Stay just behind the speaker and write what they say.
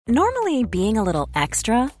Normally, being a little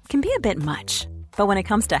extra can be a bit much. But when it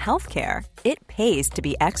comes to healthcare, it pays to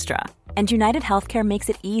be extra. And United Healthcare makes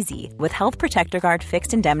it easy with Health Protector Guard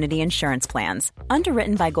fixed indemnity insurance plans.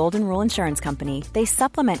 Underwritten by Golden Rule Insurance Company, they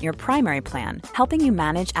supplement your primary plan, helping you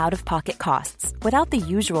manage out-of-pocket costs without the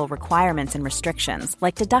usual requirements and restrictions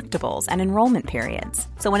like deductibles and enrollment periods.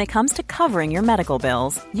 So when it comes to covering your medical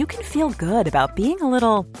bills, you can feel good about being a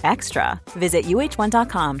little extra. Visit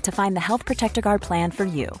uh1.com to find the Health Protector Guard plan for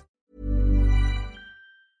you.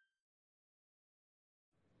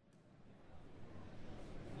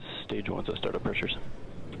 Stage 1 to startup pressures.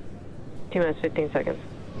 T minus 15 seconds.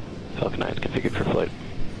 Falcon 9 is configured for flight.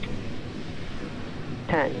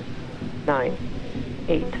 10, 9,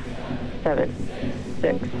 8, 7,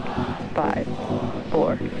 6, 5,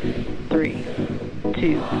 4, 3,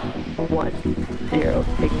 2, 1, 0.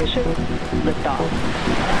 Ignition, liftoff.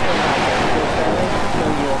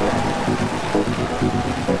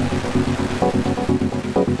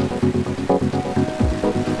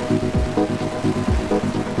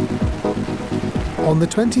 On the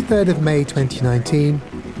 23rd of May 2019,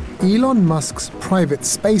 Elon Musk's private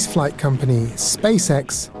spaceflight company,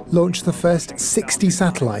 SpaceX, launched the first 60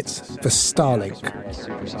 satellites for Starlink.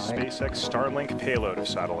 SpaceX Starlink payload of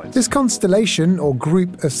satellites. This constellation, or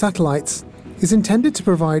group of satellites, is intended to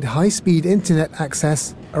provide high-speed internet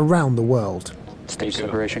access around the world. Stage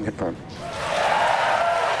separation confirmed.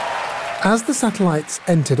 As the satellites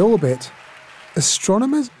entered orbit,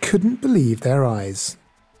 astronomers couldn't believe their eyes.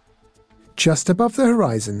 Just above the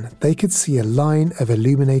horizon, they could see a line of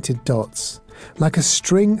illuminated dots, like a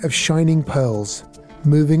string of shining pearls,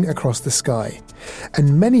 moving across the sky,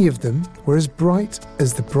 and many of them were as bright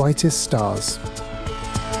as the brightest stars.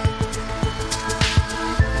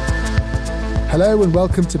 Hello and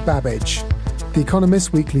welcome to Babbage, The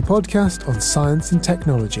Economist's weekly podcast on science and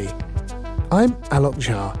technology. I'm Alok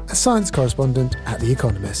Jha, a science correspondent at The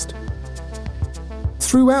Economist.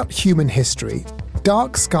 Throughout human history,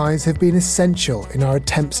 dark skies have been essential in our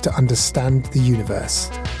attempts to understand the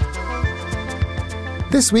universe.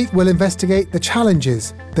 This week we'll investigate the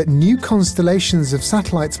challenges that new constellations of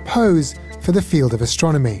satellites pose for the field of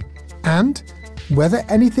astronomy, and whether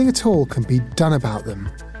anything at all can be done about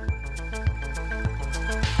them.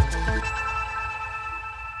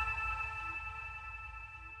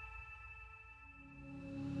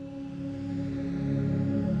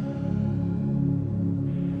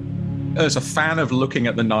 As a fan of looking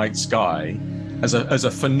at the night sky, as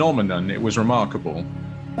a phenomenon, it was remarkable.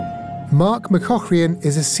 Mark McCaughrean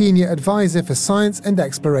is a senior advisor for science and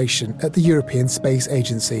exploration at the European Space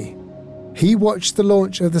Agency. He watched the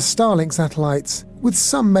launch of the Starlink satellites with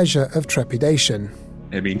some measure of trepidation.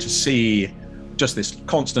 I mean, to see just this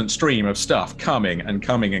constant stream of stuff coming and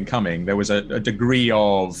coming and coming, there was a degree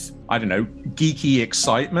of, geeky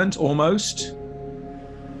excitement almost.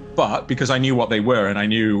 But because I knew what they were, and I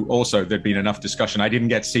knew also there'd been enough discussion, I didn't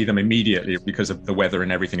get to see them immediately because of the weather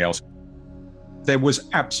and everything else. There was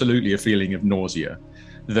absolutely a feeling of nausea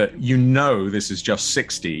that this is just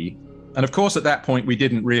 60. And of course, at that point, we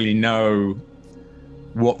didn't really know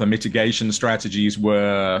what the mitigation strategies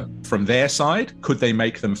were from their side. Could they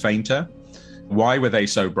make them fainter? Why were they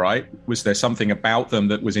so bright? Was there something about them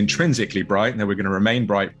that was intrinsically bright and they were going to remain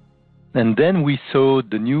bright? And then we saw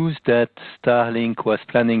the news that Starlink was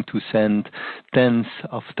planning to send tens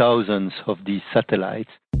of thousands of these satellites.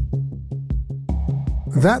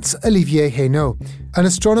 That's Olivier Hainaut, an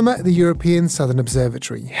astronomer at the European Southern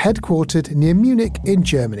Observatory, headquartered near Munich in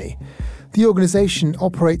Germany. The organisation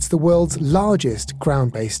operates the world's largest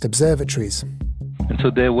ground-based observatories. And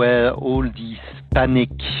so there were all these panic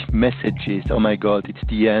messages. Oh my God, it's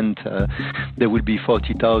the end. There will be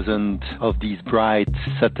 40,000 of these bright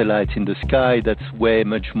satellites in the sky. That's way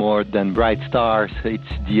much more than bright stars. It's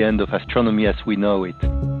the end of astronomy as we know it.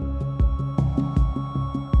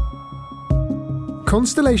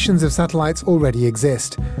 Constellations of satellites already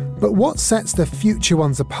exist, but what sets the future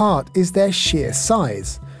ones apart is their sheer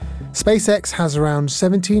size. SpaceX has around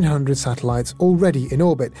 1,700 satellites already in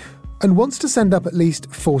orbit, and wants to send up at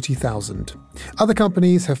least 40,000. Other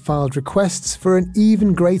companies have filed requests for an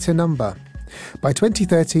even greater number. By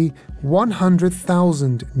 2030,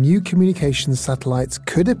 100,000 new communications satellites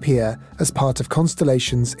could appear as part of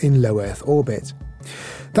constellations in low Earth orbit.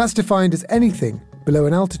 That's defined as anything below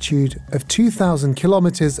an altitude of 2,000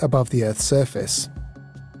 kilometres above the Earth's surface.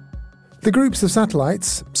 The groups of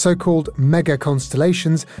satellites, so-called mega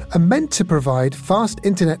constellations, are meant to provide fast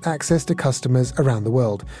internet access to customers around the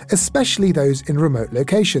world, especially those in remote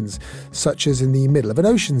locations, such as in the middle of an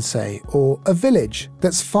ocean, say, or a village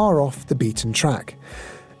that's far off the beaten track.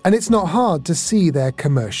 And it's not hard to see their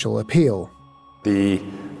commercial appeal. The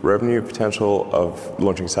revenue potential of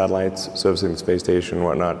launching satellites, servicing the space station and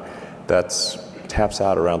whatnot, that's taps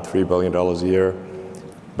out around $3 billion a year.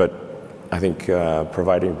 But I think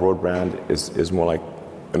providing broadband is more like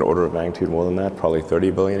an order of magnitude more than that, probably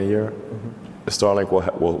 $30 billion a year. Mm-hmm. Starlink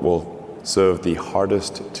will serve the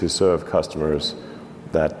hardest to serve customers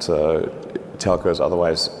that telcos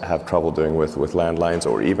otherwise have trouble doing with landlines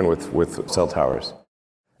or even with cell towers.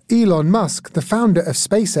 Elon Musk, the founder of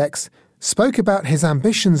SpaceX, spoke about his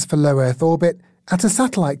ambitions for low Earth orbit at a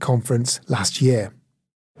satellite conference last year.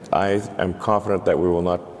 I am confident that we will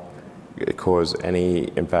not cause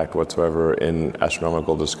any impact whatsoever in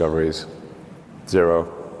astronomical discoveries. 0.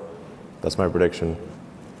 That's my prediction.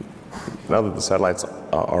 Now that the satellites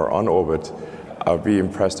are on orbit, I'd be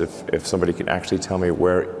impressed if somebody can actually tell me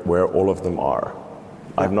where all of them are.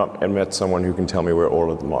 I've not met someone who can tell me where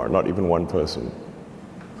all of them are, not even one person.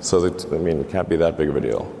 So it can't be that big of a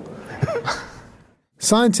deal.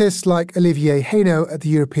 Scientists like Olivier Hainaut at the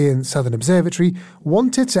European Southern Observatory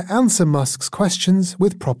wanted to answer Musk's questions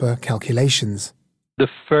with proper calculations. The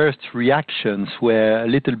first reactions were a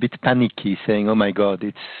little bit panicky, saying, oh my God,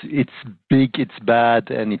 it's big, it's bad,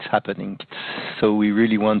 and it's happening. So we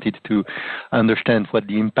really wanted to understand what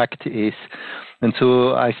the impact is. And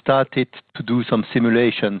so I started to do some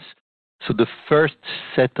simulations. So the first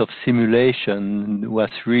set of simulation was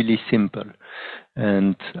really simple.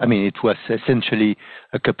 And it was essentially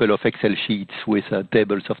a couple of Excel sheets with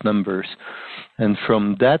tables of numbers. And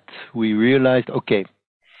from that, we realized, okay,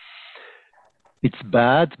 it's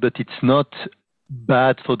bad, but it's not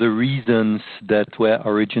bad for the reasons that were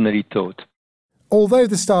originally thought. Although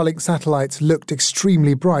the Starlink satellites looked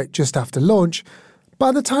extremely bright just after launch,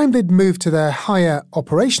 by the time they'd moved to their higher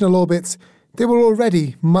operational orbits, they were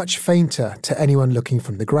already much fainter to anyone looking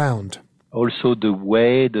from the ground. Also, the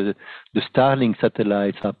way the Starlink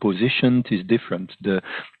satellites are positioned is different.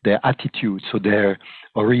 Their attitude, so their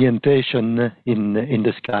orientation in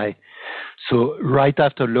the sky. So right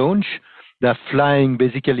after launch, they're flying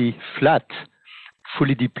basically flat,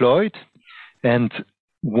 fully deployed, and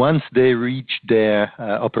once they reach their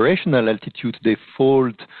operational altitude, they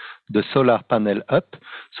fold the solar panel up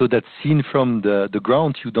so that seen from the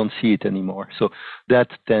ground, you don't see it anymore. So that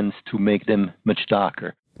tends to make them much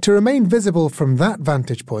darker. To remain visible from that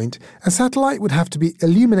vantage point, a satellite would have to be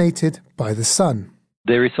illuminated by the sun.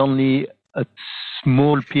 There is only a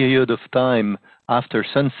small period of time after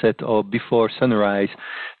sunset or before sunrise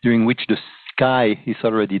during which the sky is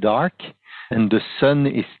already dark and the sun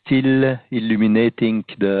is still illuminating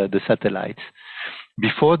the satellites.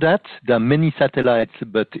 Before that, there are many satellites,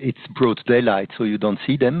 but it's broad daylight, so you don't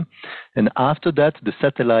see them. And after that, the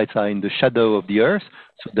satellites are in the shadow of the Earth,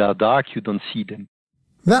 so they are dark, you don't see them.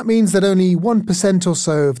 That means that only 1% or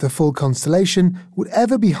so of the full constellation would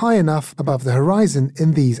ever be high enough above the horizon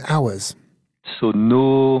in these hours. So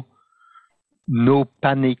no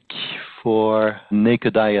panic for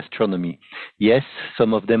naked eye astronomy. Yes,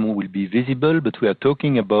 some of them will be visible, but we are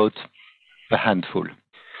talking about a handful.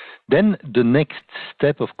 Then the next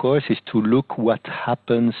step, of course, is to look what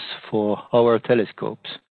happens for our telescopes.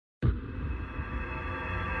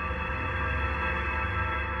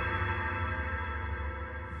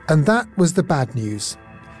 And that was the bad news.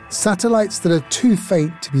 Satellites that are too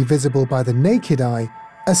faint to be visible by the naked eye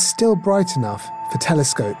are still bright enough for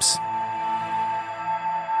telescopes.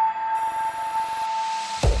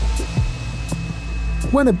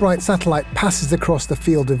 When a bright satellite passes across the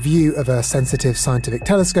field of view of a sensitive scientific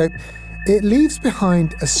telescope, it leaves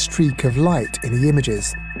behind a streak of light in the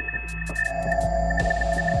images.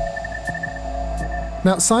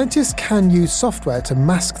 Now, scientists can use software to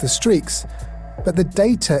mask the streaks, but the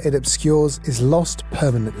data it obscures is lost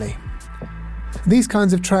permanently. These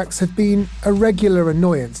kinds of tracks have been a regular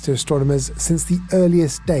annoyance to astronomers since the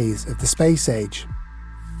earliest days of the space age.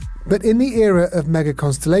 But in the era of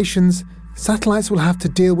mega-constellations, satellites will have to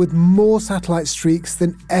deal with more satellite streaks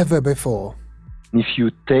than ever before. If you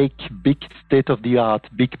take big state-of-the-art,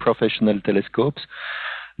 big professional telescopes,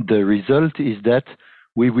 the result is that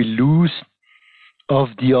we will lose of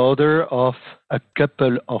the order of a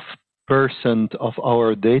couple of % of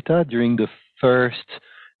our data during the first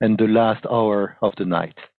and the last hour of the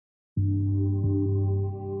night.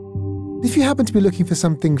 If you happen to be looking for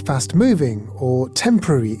something fast-moving or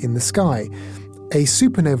temporary in the sky, a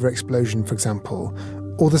supernova explosion, for example,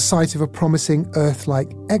 or the sight of a promising Earth-like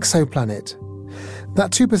exoplanet,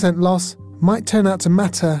 that 2% loss might turn out to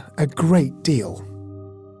matter a great deal.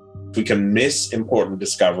 We can miss important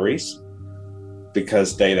discoveries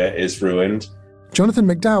because data is ruined. Jonathan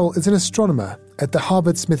McDowell is an astronomer at the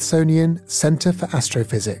Harvard-Smithsonian Center for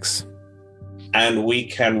Astrophysics. And we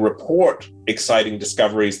can report exciting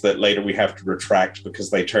discoveries that later we have to retract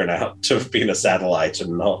because they turn out to have been a satellite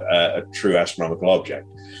and not a true astronomical object.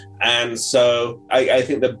 And so I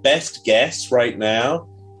think the best guess right now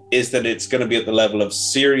is that it's going to be at the level of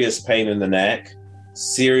serious pain in the neck,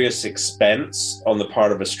 serious expense on the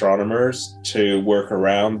part of astronomers to work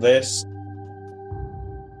around this.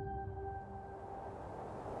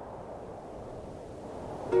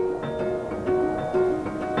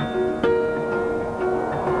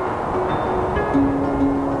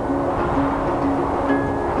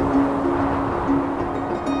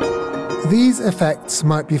 These effects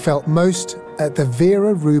might be felt most at the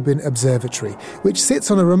Vera Rubin Observatory, which sits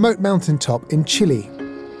on a remote mountaintop in Chile.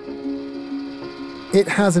 It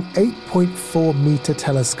has an 8.4-metre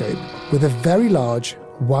telescope with a very large,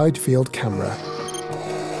 wide-field camera.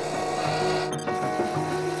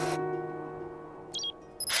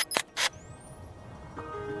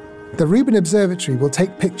 The Rubin Observatory will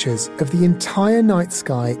take pictures of the entire night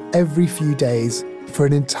sky every few days for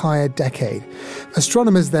an entire decade.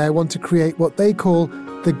 Astronomers there want to create what they call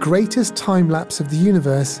the greatest time-lapse of the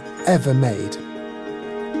universe ever made.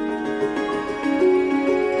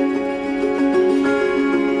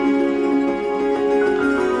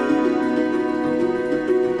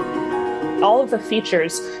 All of the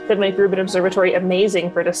features that make Rubin Observatory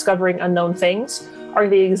amazing for discovering unknown things are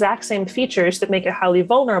the exact same features that make it highly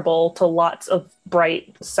vulnerable to lots of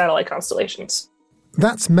bright satellite constellations.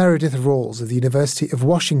 That's Meredith Rawls of the University of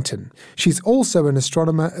Washington. She's also an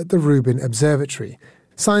astronomer at the Rubin Observatory.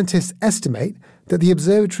 Scientists estimate that the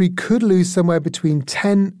observatory could lose somewhere between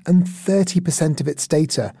 10 and 30% of its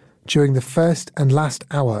data during the first and last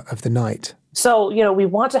hour of the night. So, we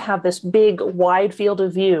want to have this big, wide field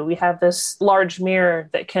of view. We have this large mirror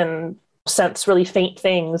that can sense really faint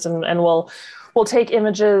things, and we'll take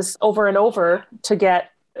images over and over to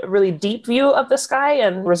get a really deep view of the sky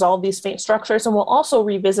and resolve these faint structures. And we'll also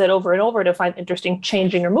revisit over and over to find interesting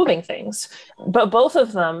changing or moving things. But both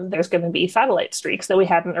of them, there's going to be satellite streaks that we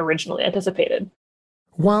hadn't originally anticipated.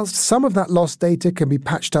 Whilst some of that lost data can be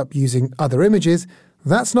patched up using other images,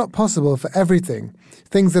 that's not possible for everything.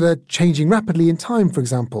 Things that are changing rapidly in time, for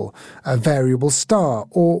example, a variable star,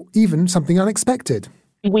 or even something unexpected.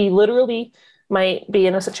 We literally might be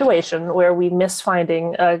in a situation where we miss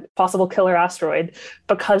finding a possible killer asteroid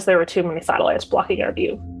because there were too many satellites blocking our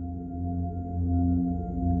view.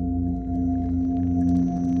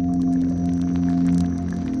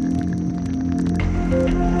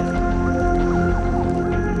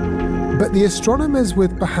 But the astronomers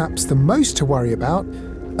with perhaps the most to worry about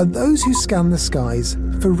are those who scan the skies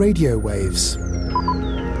for radio waves.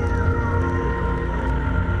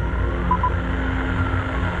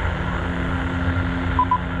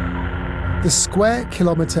 The Square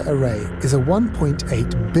Kilometre Array is a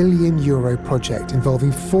 €1.8 billion project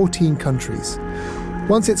involving 14 countries.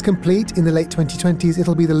 Once it's complete in the late 2020s,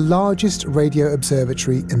 it'll be the largest radio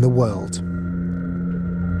observatory in the world.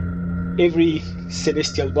 Every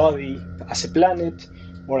celestial body, as a planet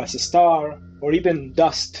or as a star or even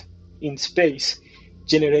dust in space,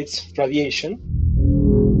 generates radiation.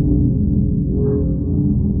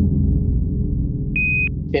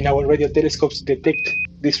 And our radio telescopes detect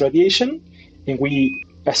this radiation, and we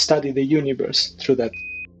study the universe through that.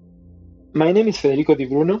 My name is Federico Di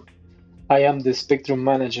Bruno. I am the spectrum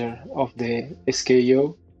manager of the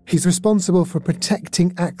SKO. He's responsible for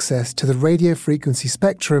protecting access to the radio frequency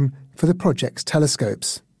spectrum for the project's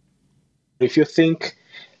telescopes. If you think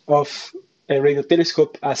of a radio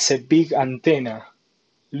telescope as a big antenna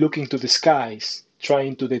looking to the skies,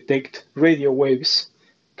 trying to detect radio waves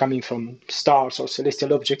coming from stars or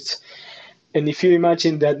celestial objects, and if you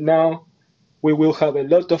imagine that now we will have a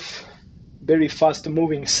lot of very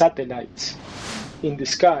fast-moving satellites in the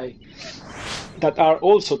sky that are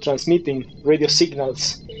also transmitting radio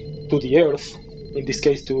signals to the Earth, in this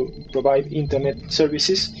case to provide internet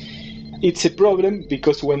services, it's a problem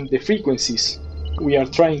because when the frequencies we are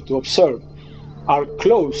trying to observe are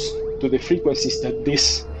close to the frequencies that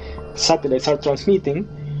these satellites are transmitting,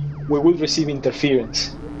 we will receive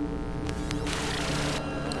interference.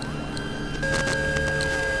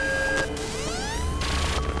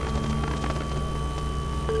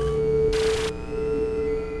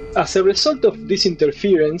 As a result of this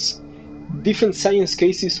interference, different science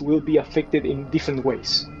cases will be affected in different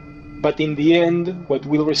ways. But in the end, what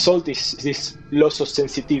will result is this loss of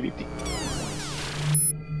sensitivity.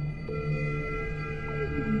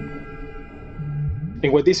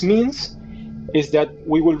 And what this means is that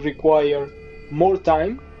we will require more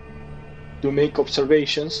time to make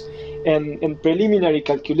observations, and preliminary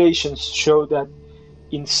calculations show that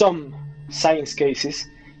in some science cases,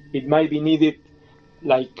 it might be needed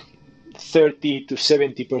like 30 to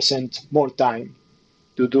 70% more time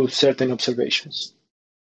to do certain observations.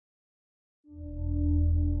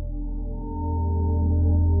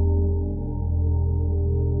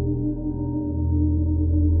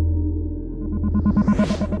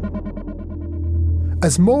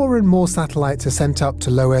 As more and more satellites are sent up to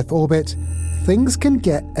low Earth orbit, things can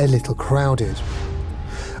get a little crowded.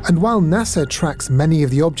 And while NASA tracks many of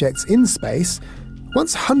the objects in space,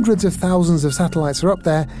 once hundreds of thousands of satellites are up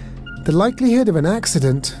there, the likelihood of an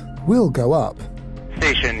accident will go up.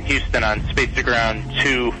 Station Houston on Space to Ground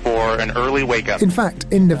 2 for an early wake-up. In fact,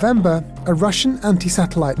 in November, a Russian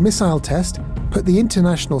anti-satellite missile test put the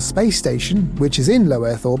International Space Station, which is in low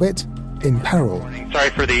Earth orbit, in peril. Sorry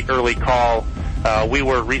for the early call. We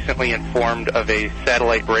were recently informed of a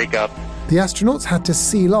satellite breakup. The astronauts had to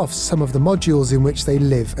seal off some of the modules in which they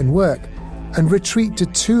live and work and retreat to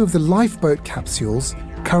two of the lifeboat capsules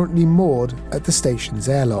currently moored at the station's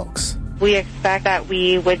airlocks. We expect that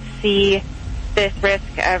we would see this risk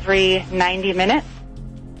every 90 minutes.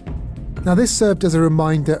 Now, this served as a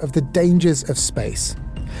reminder of the dangers of space.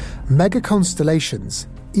 Mega constellations,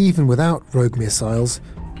 even without rogue missiles,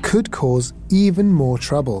 could cause even more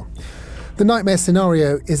trouble. The nightmare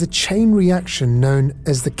scenario is a chain reaction known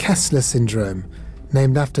as the Kessler syndrome,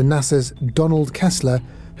 named after NASA's Donald Kessler,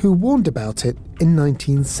 who warned about it in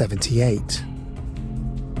 1978.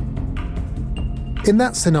 In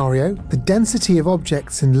that scenario, the density of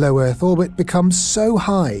objects in low Earth orbit becomes so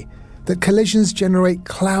high that collisions generate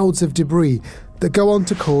clouds of debris that go on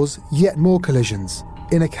to cause yet more collisions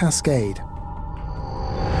in a cascade.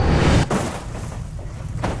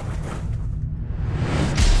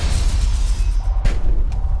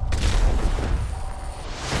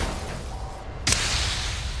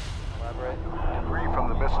 Debris from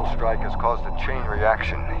the missile strike has caused a chain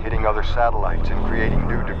reaction, hitting other satellites and creating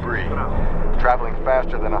new debris, traveling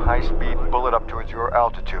faster than a high-speed bullet up towards your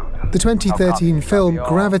altitude. The 2013 film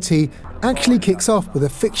Gravity actually kicks off with a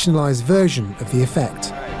fictionalized version of the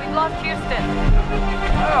effect. We've lost Houston.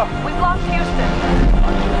 Oh, we've lost Houston.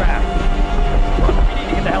 Crap. We need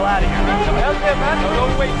to get the hell out of here. Somebody else there, man? No,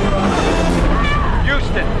 don't wait for us.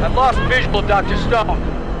 Houston, I've lost visual of Dr. Stone.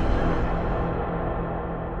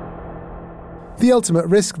 The ultimate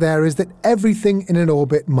risk there is that everything in an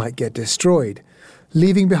orbit might get destroyed,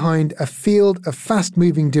 leaving behind a field of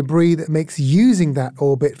fast-moving debris that makes using that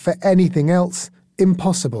orbit for anything else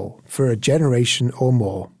impossible for a generation or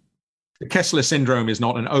more. The Kessler syndrome is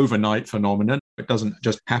not an overnight phenomenon. It doesn't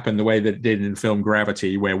just happen the way that it did in film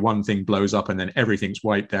Gravity, where one thing blows up and then everything's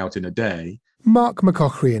wiped out in a day. Mark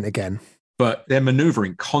McCaughrean again. But they're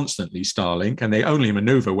maneuvering constantly, Starlink, and they only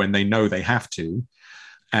maneuver when they know they have to.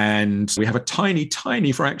 And we have a tiny,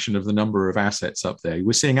 tiny fraction of the number of assets up there.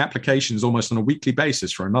 We're seeing applications almost on a weekly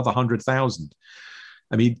basis for another 100,000.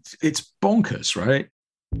 I mean, it's bonkers, right?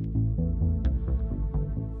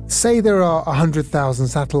 Say there are 100,000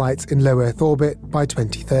 satellites in low Earth orbit by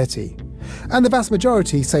 2030. And the vast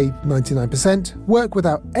majority, say 99%, work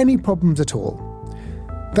without any problems at all.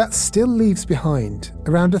 That still leaves behind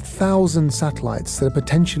around 1,000 satellites that are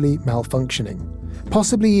potentially malfunctioning,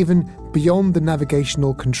 possibly even beyond the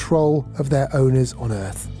navigational control of their owners on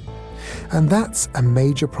Earth. And that's a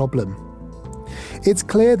major problem. It's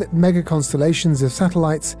clear that mega constellations of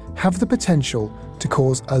satellites have the potential to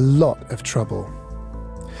cause a lot of trouble.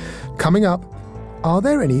 Coming up, are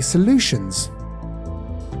there any solutions?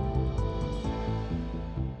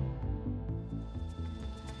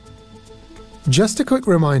 Just a quick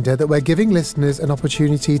reminder that we're giving listeners an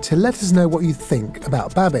opportunity to let us know what you think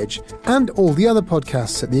about Babbage and all the other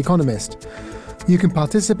podcasts at The Economist. You can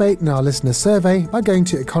participate in our listener survey by going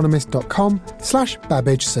to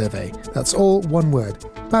economist.com/Babbage survey. That's all one word,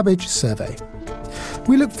 Babbage survey.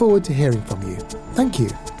 We look forward to hearing from you. Thank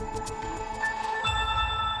you.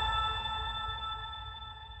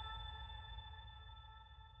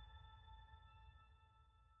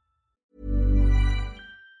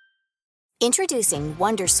 Introducing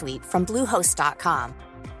Wondersuite from Bluehost.com.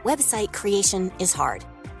 Website creation is hard,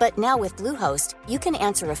 but now with Bluehost, you can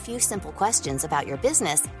answer a few simple questions about your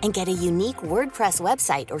business and get a unique WordPress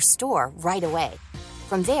website or store right away.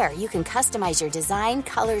 From there, you can customize your design,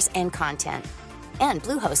 colors, and content. And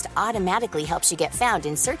Bluehost automatically helps you get found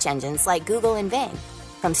in search engines like Google and Bing.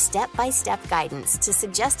 From step-by-step guidance to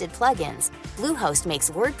suggested plugins, Bluehost makes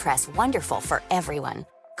WordPress wonderful for everyone.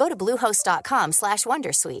 Go to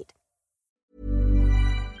bluehost.com/Wondersuite.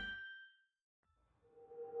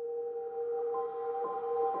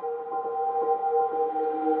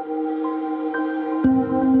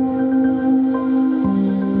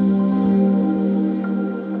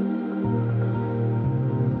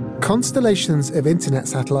 Constellations of internet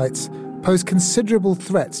satellites pose considerable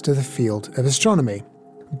threats to the field of astronomy.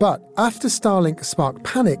 But after Starlink sparked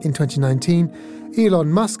panic in 2019,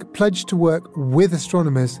 Elon Musk pledged to work with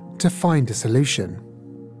astronomers to find a solution.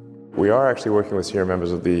 We are actually working with senior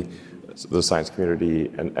members of the science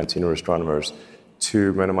community and senior astronomers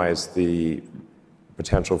to minimize the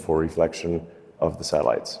potential for reflection of the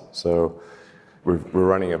satellites. So we're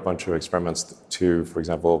running a bunch of experiments to, for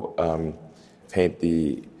example, paint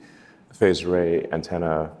the phased array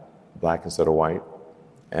antenna black instead of white.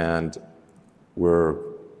 And we're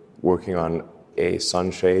working on a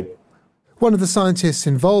sunshade. One of the scientists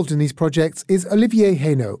involved in these projects is Olivier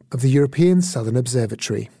Hainaut of the European Southern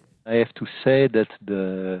Observatory. I have to say that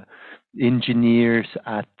the engineers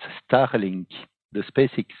at Starlink, the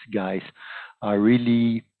SpaceX guys, are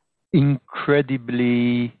really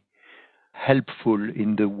incredibly helpful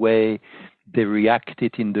in the way they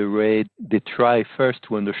reacted in the way they try first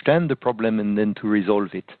to understand the problem and then to resolve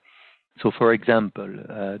it. So, for example,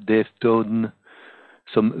 they've done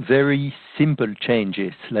some very simple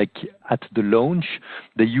changes, like at the launch,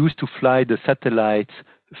 they used to fly the satellites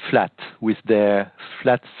flat with their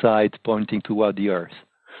flat side pointing toward the Earth,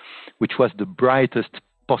 which was the brightest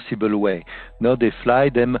possible way. Now they fly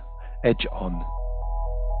them edge on,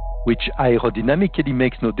 which aerodynamically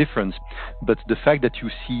makes no difference, but the fact that you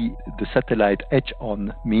see the satellite edge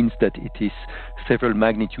on means that it is several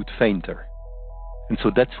magnitude fainter. And so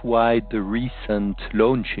that's why the recent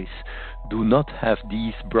launches do not have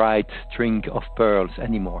these bright string of pearls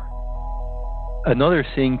anymore. Another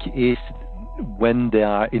thing is when they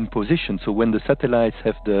are in position. So when the satellites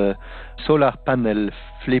have the solar panel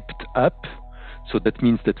flipped up, so that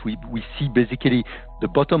means that we see basically the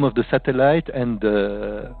bottom of the satellite and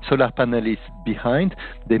the solar panel is behind.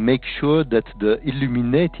 They make sure that the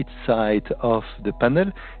illuminated side of the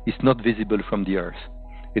panel is not visible from the Earth.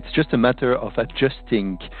 It's just a matter of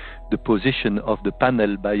adjusting the position of the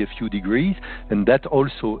panel by a few degrees, and that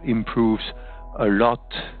also improves a lot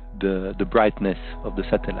the brightness of the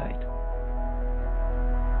satellite.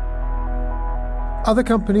 Other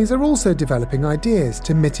companies are also developing ideas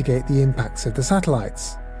to mitigate the impacts of the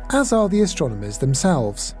satellites, as are the astronomers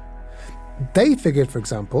themselves. They figured, for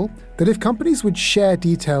example, that if companies would share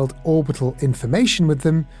detailed orbital information with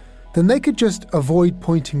them, then they could just avoid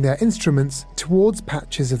pointing their instruments towards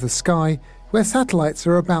patches of the sky where satellites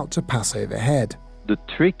are about to pass overhead. The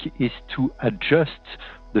trick is to adjust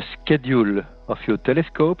the schedule of your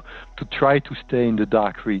telescope to try to stay in the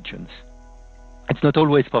dark regions. It's not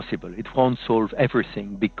always possible. It won't solve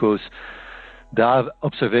everything because there are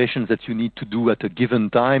observations that you need to do at a given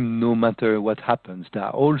time no matter what happens. There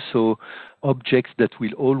are also objects that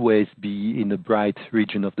will always be in a bright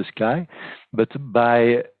region of the sky, but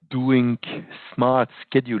by doing smart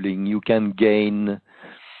scheduling, you can gain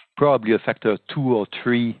probably a factor 2 or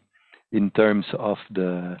 3 in terms of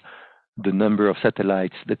the number of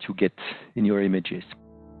satellites that you get in your images.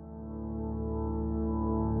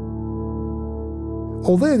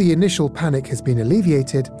 Although the initial panic has been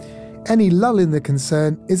alleviated, any lull in the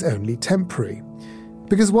concern is only temporary.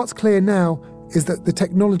 Because what's clear now is that the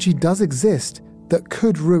technology does exist that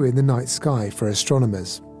could ruin the night sky for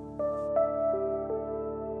astronomers.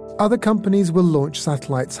 Other companies will launch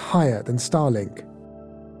satellites higher than Starlink.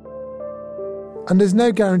 And there's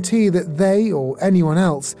no guarantee that they or anyone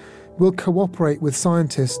else will cooperate with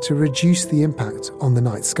scientists to reduce the impact on the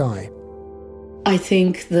night sky. I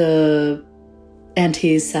think the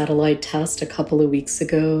anti-satellite test a couple of weeks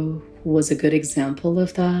ago was a good example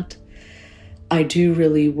of that. I do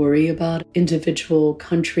really worry about individual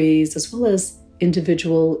countries as well as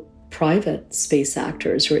individual private space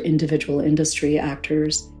actors or individual industry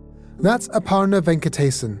actors. That's Aparna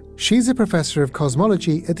Venkatesan. She's a professor of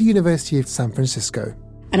cosmology at the University of San Francisco.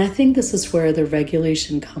 And I think this is where the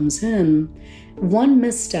regulation comes in. One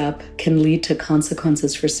misstep can lead to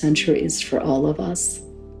consequences for centuries for all of us.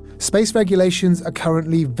 Space regulations are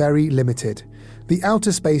currently very limited. The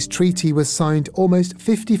Outer Space Treaty was signed almost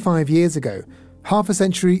 55 years ago, half a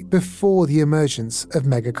century before the emergence of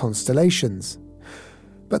megaconstellations.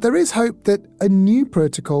 But there is hope that a new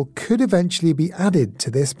protocol could eventually be added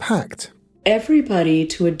to this pact. Everybody,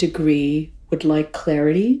 to a degree, would like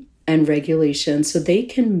clarity and regulation so they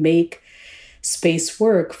can make space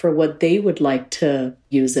work for what they would like to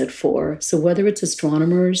use it for. So whether it's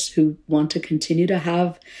astronomers who want to continue to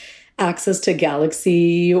have access to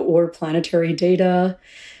galaxy or planetary data,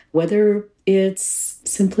 whether it's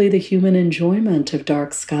simply the human enjoyment of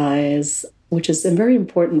dark skies, which is very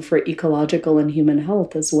important for ecological and human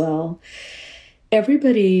health as well.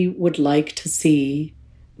 Everybody would like to see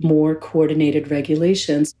more coordinated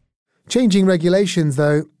regulations. Changing regulations,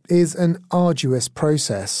 though, is an arduous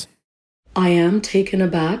process. I am taken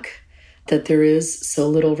aback that there is so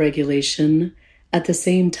little regulation. At the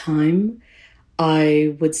same time,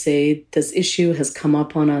 I would say this issue has come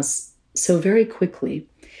up on us so very quickly.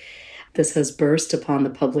 This has burst upon the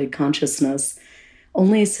public consciousness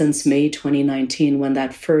only since May 2019, when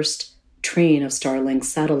that first train of Starlink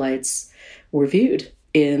satellites were viewed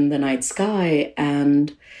in the night sky.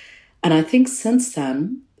 And I think since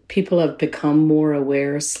then, people have become more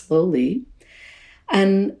aware slowly.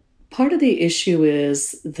 And part of the issue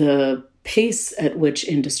is the pace at which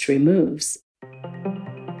industry moves.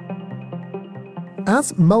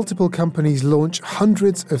 As multiple companies launch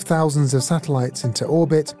hundreds of thousands of satellites into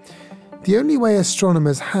orbit, the only way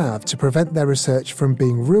astronomers have to prevent their research from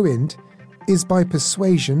being ruined is by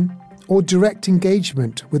persuasion or direct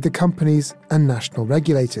engagement with the companies and national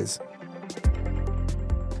regulators.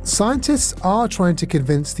 Scientists are trying to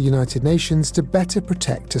convince the United Nations to better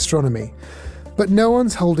protect astronomy, but no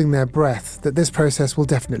one's holding their breath that this process will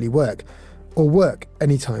definitely work, or work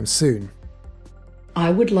anytime soon.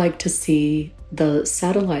 I would like to see the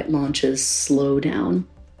satellite launches slow down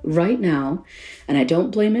right now, and I don't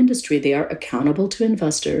blame industry. They are accountable to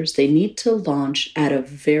investors. They need to launch at a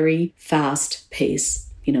very fast pace.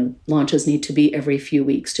 Launches need to be every few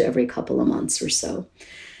weeks to every couple of months or so.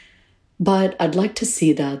 But I'd like to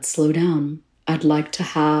see that slow down. I'd like to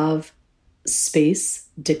have space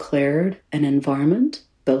declared an environment,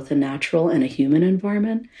 both a natural and a human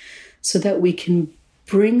environment, so that we can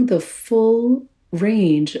bring the full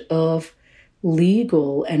range of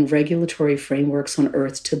legal and regulatory frameworks on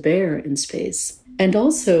Earth to bear in space, and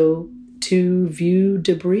also to view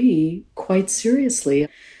debris quite seriously.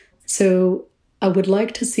 So I would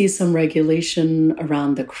like to see some regulation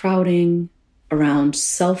around the crowding, around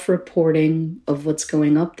self-reporting of what's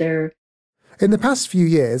going up there. In the past few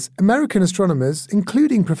years, American astronomers,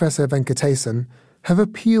 including Professor Venkatesan, have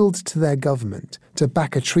appealed to their government to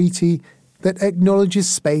back a treaty that acknowledges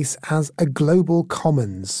space as a global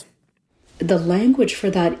commons. The language for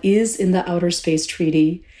that is in the Outer Space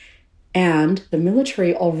Treaty, and the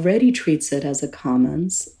military already treats it as a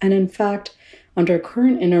commons. And in fact, under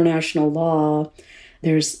current international law,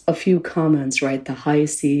 there's a few commons, right? The high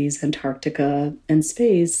seas, Antarctica, and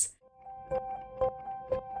space.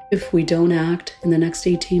 If we don't act in the next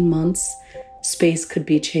 18 months, space could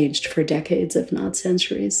be changed for decades, if not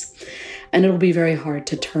centuries. And it'll be very hard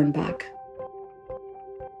to turn back.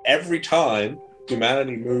 Every time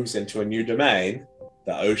humanity moves into a new domain,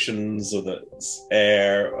 the oceans or the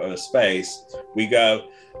air or space, we go,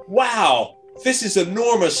 wow, this is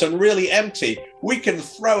enormous and really empty. We can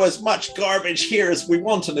throw as much garbage here as we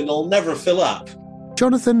want and it'll never fill up.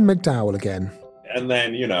 Jonathan McDowell again. And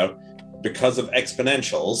then, because of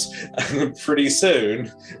exponentials, pretty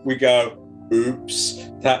soon we go, oops,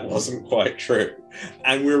 that wasn't quite true.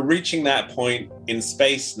 And we're reaching that point in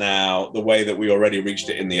space now the way that we already reached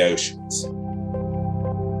it in the oceans.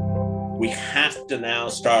 We have to now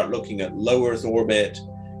start looking at low Earth orbit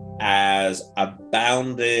as a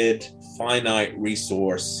bounded, finite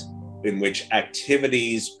resource in which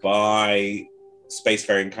activities by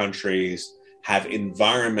spacefaring countries have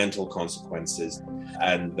environmental consequences.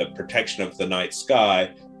 And the protection of the night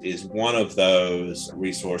sky is one of those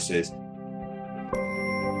resources.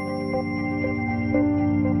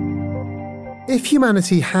 If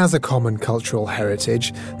humanity has a common cultural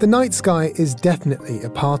heritage, the night sky is definitely a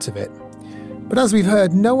part of it. But as we've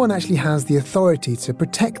heard, no one actually has the authority to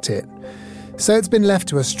protect it. So it's been left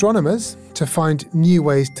to astronomers to find new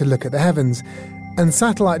ways to look at the heavens, and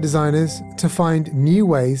satellite designers to find new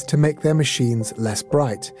ways to make their machines less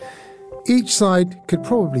bright. Each side could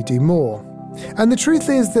probably do more. And the truth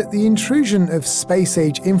is that the intrusion of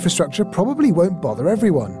space-age infrastructure probably won't bother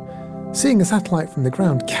everyone. Seeing a satellite from the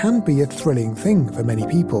ground can be a thrilling thing for many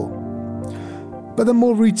people. But the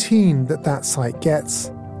more routine that sight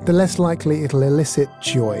gets, the less likely it'll elicit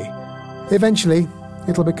joy. Eventually,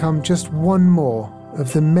 it'll become just one more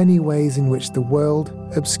of the many ways in which the world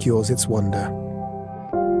obscures its wonder.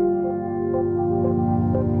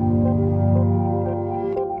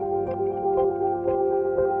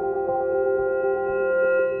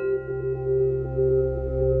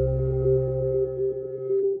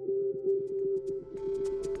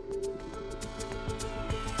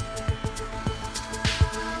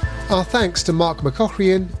 Our thanks to Mark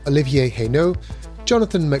McCaughrean, Olivier Hainaut,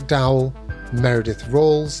 Jonathan McDowell, Meredith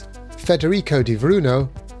Rawls, Federico Di Bruno,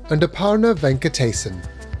 and Aparna Venkatesan.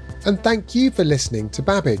 And thank you for listening to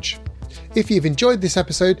Babbage. If you've enjoyed this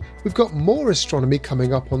episode, we've got more astronomy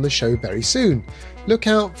coming up on the show very soon. Look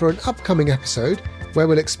out for an upcoming episode where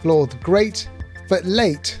we'll explore the great, but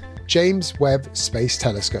late, James Webb Space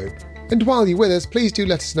Telescope. And while you're with us, please do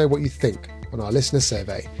let us know what you think on our listener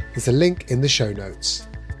survey. There's a link in the show notes.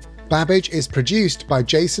 Babbage is produced by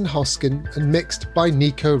Jason Hoskin and mixed by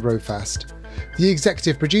Nico Rofast. The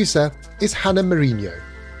executive producer is Hannah Mourinho.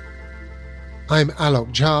 I'm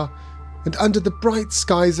Alok Jha, and under the bright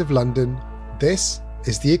skies of London, this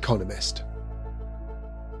is The Economist.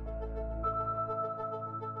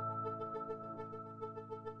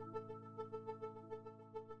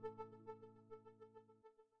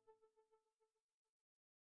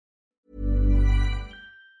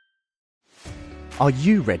 Are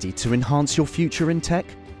you ready to enhance your future in tech?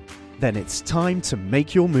 Then it's time to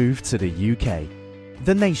make your move to the UK,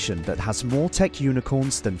 the nation that has more tech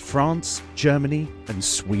unicorns than France, Germany, and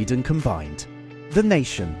Sweden combined. The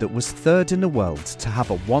nation that was third in the world to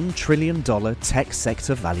have a $1 trillion tech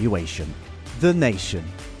sector valuation. The nation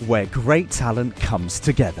where great talent comes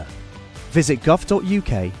together. Visit gov.uk/great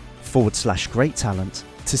talent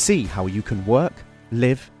to see how you can work,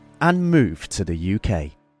 live, and move to the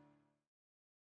UK.